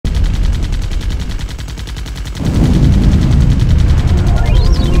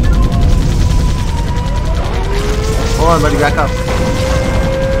Hold on, buddy, back up.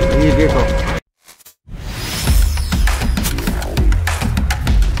 I need a vehicle.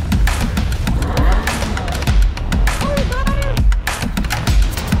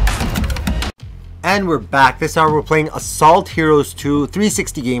 And we're back. This hour we're playing Assault Heroes 2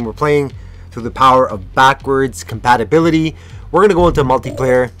 360 game. We're playing through the power of backwards compatibility. We're gonna go into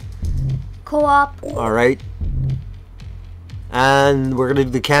multiplayer. Co-op. Alright. And we're gonna do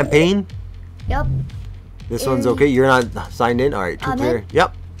the campaign. Yep. This one's okay. You're not signed in. Alright, two player.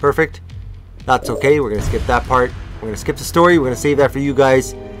 Yep, perfect. That's okay. We're gonna skip that part. We're gonna skip the story. We're gonna save that for you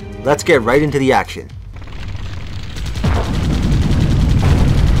guys. Let's get right into the action.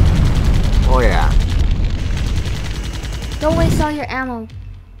 Oh yeah. Don't waste all your ammo.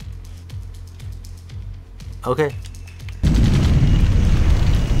 Okay.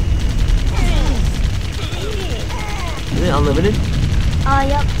 Is it unlimited? Yep,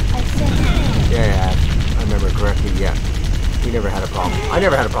 I think. Yeah, I remember correctly, yeah. We never had a problem. I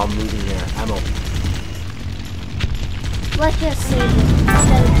never had a problem losing ammo. Let's just save it.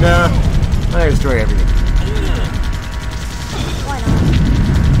 Nah, I gotta destroy everything. Why not?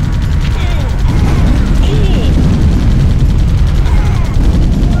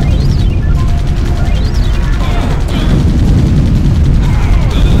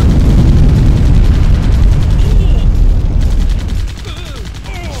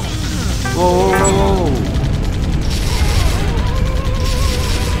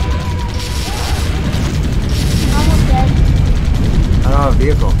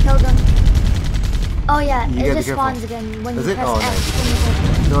 Vehicle. Killed him. Oh yeah, you it just spawns again when Does you it? press Oh, X.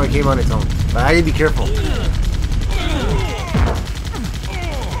 nice. No, it came on its own. But I need to be careful.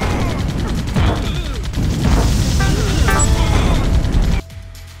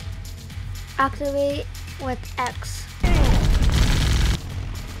 Activate with X.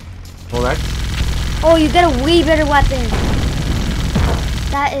 Hold X. Oh, you get a way better weapon.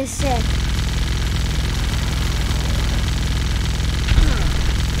 That is sick.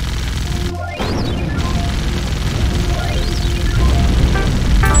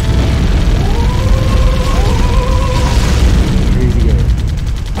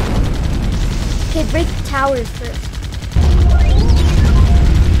 Okay, break the towers first.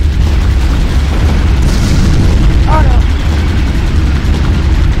 Oh no.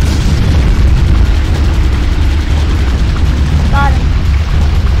 Got him.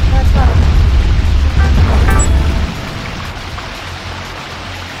 Let's go.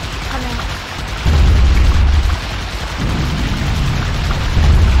 Come in.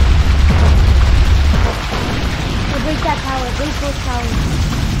 Okay, break that tower. Break both towers.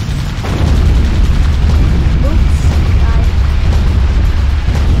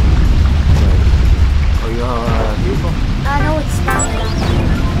 Vehicle? I know it's spawning.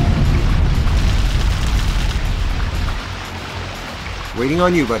 Waiting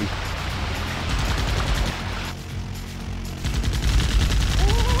on you, buddy.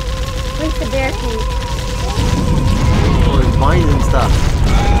 Break the barricade. Oh, there's vines and stuff.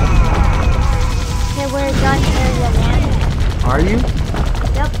 Okay, we're done area 1. Are you?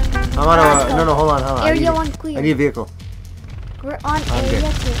 Yep. I'm on a... No, hold on. Area 1 clear. I need a vehicle. We're on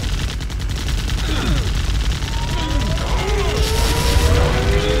area 2.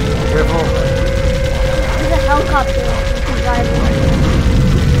 Careful. There's a helicopter you can drive on.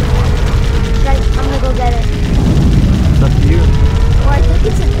 Right, I'm gonna go get it. It's up to you. Or I think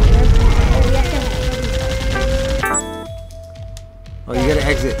it's an airplane. Oh, we have to... Oh, you gotta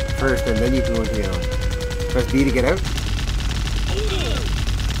exit first and then you can go into the other one. Press B to get out.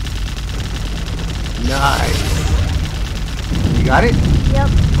 Nice. You got it? Yep.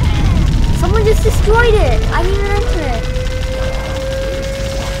 Someone just destroyed it. I didn't even enter it.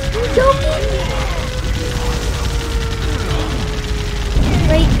 Joking?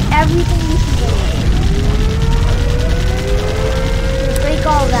 Break everything you can break. Break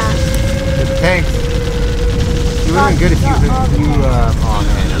all that. Hit the tanks. It would have been good if oh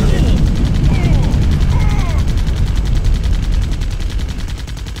man.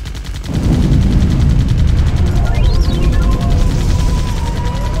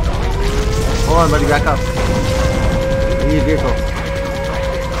 Hold on, buddy, back up. I need a vehicle.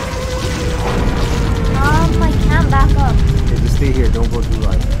 I can't back up. Okay, just stay here, don't go too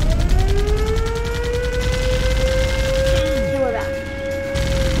live. Okay, we're back.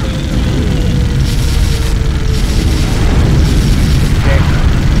 Okay.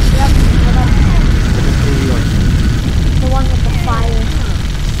 Yep, we're back. The one with the fire.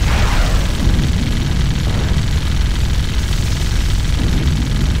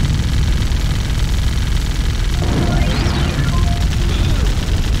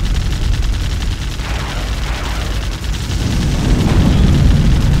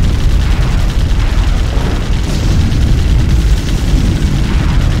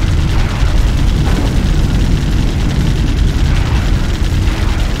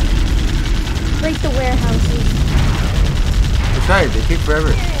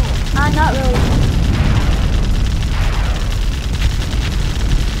 forever. Not really.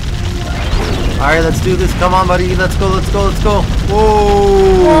 Alright, let's do this. Come on, buddy. Let's go, let's go, let's go.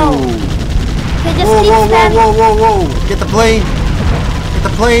 Whoa! Okay, just Whoa, keep whoa, whoa, spamming. whoa, whoa, whoa! Get the plane! Get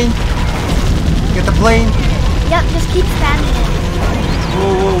the plane! Get the plane! Yep, just keep spamming it.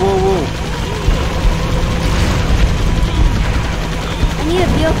 Whoa, whoa, whoa, whoa! I need a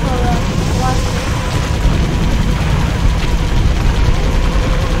vehicle though. Watch it.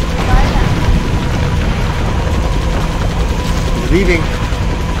 He's leaving.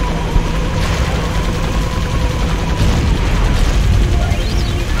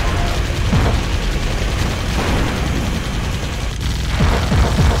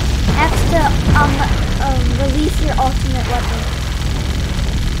 X to release your ultimate weapon.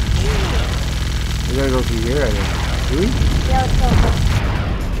 We gotta go through here, I think. Do we? Yeah, let's go.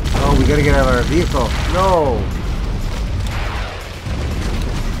 Oh, we gotta get out of our vehicle. No!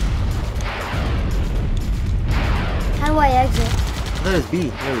 How do I exit? That is B.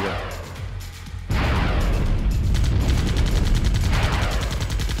 There we go.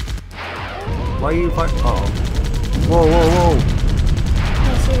 Why are you fire? Uh oh. Whoa, whoa, whoa.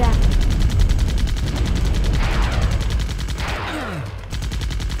 I see that.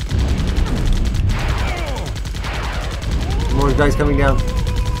 More guys coming down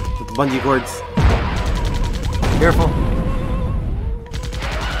with the bungee cords. Careful.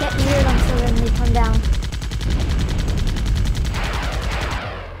 Get near them so when they come down.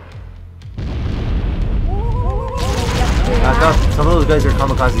 Back up. Some of those guys are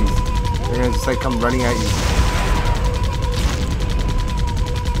kamikazes. They're gonna just like come running at you.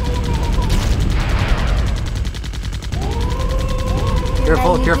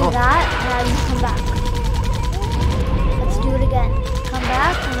 Careful, And then you careful. do that, and then you come back. Let's do it again. Come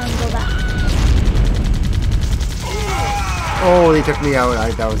back and then go back. Oh, they took me out.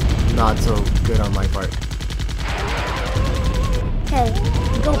 That was not so good on my part. Okay,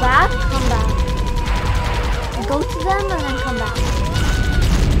 go back, come back. Go to them and then come back.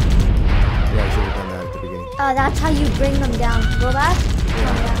 Yeah, I should have done that at the beginning. That's how you bring them down. Go back,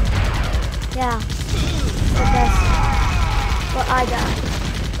 come down. Yeah, the best. What I got.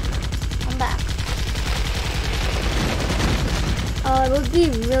 Come back. Oh, it would be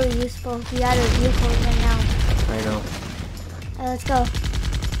really useful if we had a vehicle right now. I know. Let's go.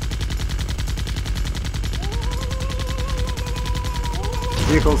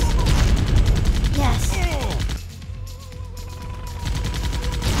 Vehicles. Yes.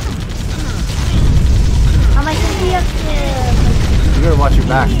 Am I gonna be up to? You gotta watch your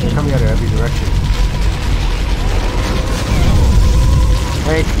back. They're coming out of every direction.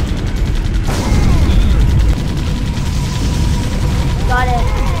 Hank. Got it.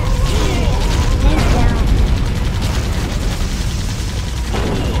 Hands down.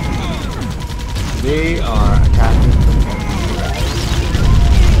 They are attacking.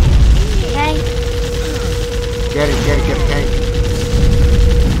 Hank. Get it, Hank.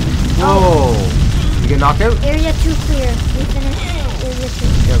 Whoa! You get knocked out? Area 2 clear. We finished area 2.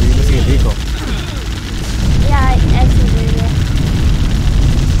 Yeah, but you're missing a vehicle. Yeah, I exited it.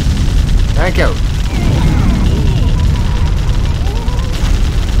 Hank out.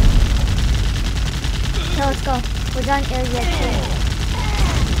 So let's go. We're done area 2.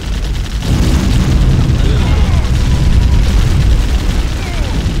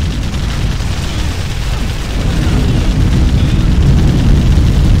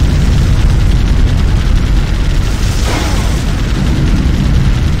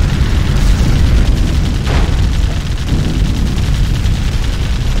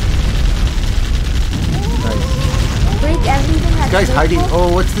 Break everything that's This guy's hiding. breakable.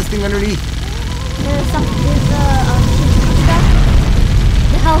 Oh, what's this thing underneath? There's stuff.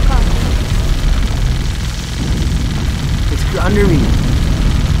 The helicopter. It's under me.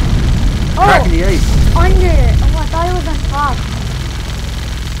 Oh, Cracking the ice. under. Oh, I thought it was on top.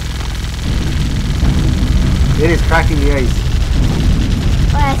 It is cracking the ice.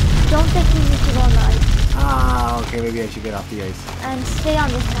 Oh, I don't think we need to go on the ice. Ah, okay, maybe I should get off the ice. And stay on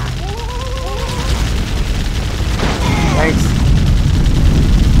this map. Thanks.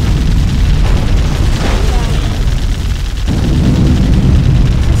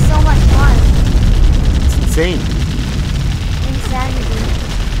 This is so much fun. It's insane. Insanity.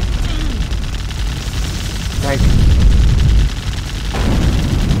 Thanks.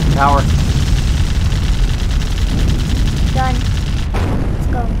 Tower. Done. Let's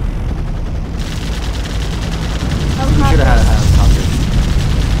go. We should have had a helicopter.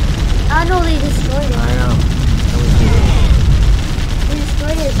 I know they destroyed it. I know. That was good. They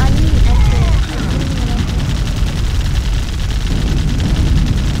destroyed it. I mean, exit.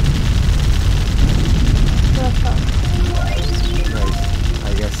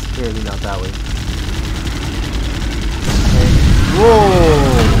 Clearly not that way. Okay. Whoa!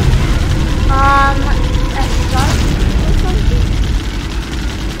 A shark or something?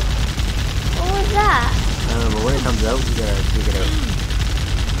 What was that? I don't know, but when it comes out, we gotta take it out.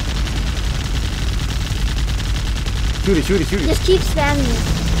 Shoot it, shoot it, shoot it. Just keep spamming it.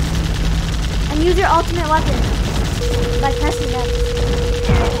 And use your ultimate weapon. By pressing X.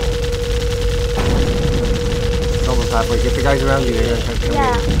 It's almost halfway. Get the guys around you, they're gonna try to kill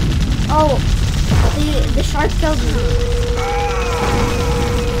Yeah. you. Oh, the shark killed me.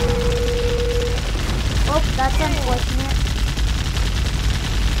 Oh, that's unfortunate.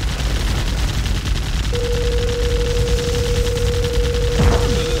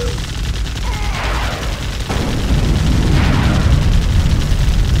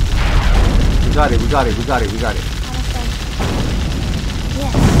 We got it, we got it, we got it, we got it.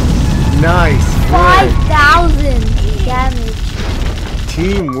 Yes. Nice! 5,000 damage.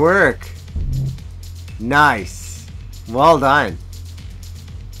 Teamwork! Nice! Well done.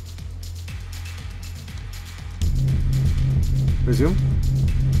 Resume?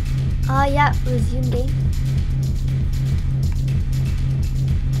 Yeah, resume game.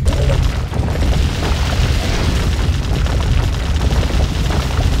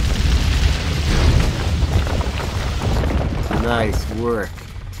 Nice work.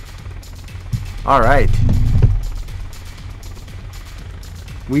 Alright.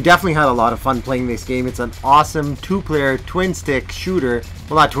 We definitely had a lot of fun playing this game. It's an awesome two-player twin-stick shooter.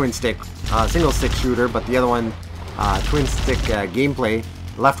 Well, not twin-stick, single-stick shooter, but the other one, twin-stick gameplay.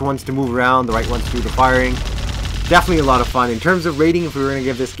 The left one's to move around, the right one's to do the firing. Definitely a lot of fun. In terms of rating, if we were going to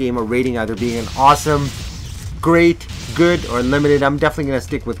give this game a rating, either being an awesome, great, good, or limited, I'm definitely going to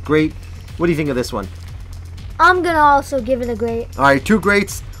stick with great. What do you think of this one? I'm gonna also give it a great. Alright, 2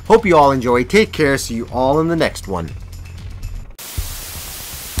 greats. Hope you all enjoy. Take care. See you all in the next one.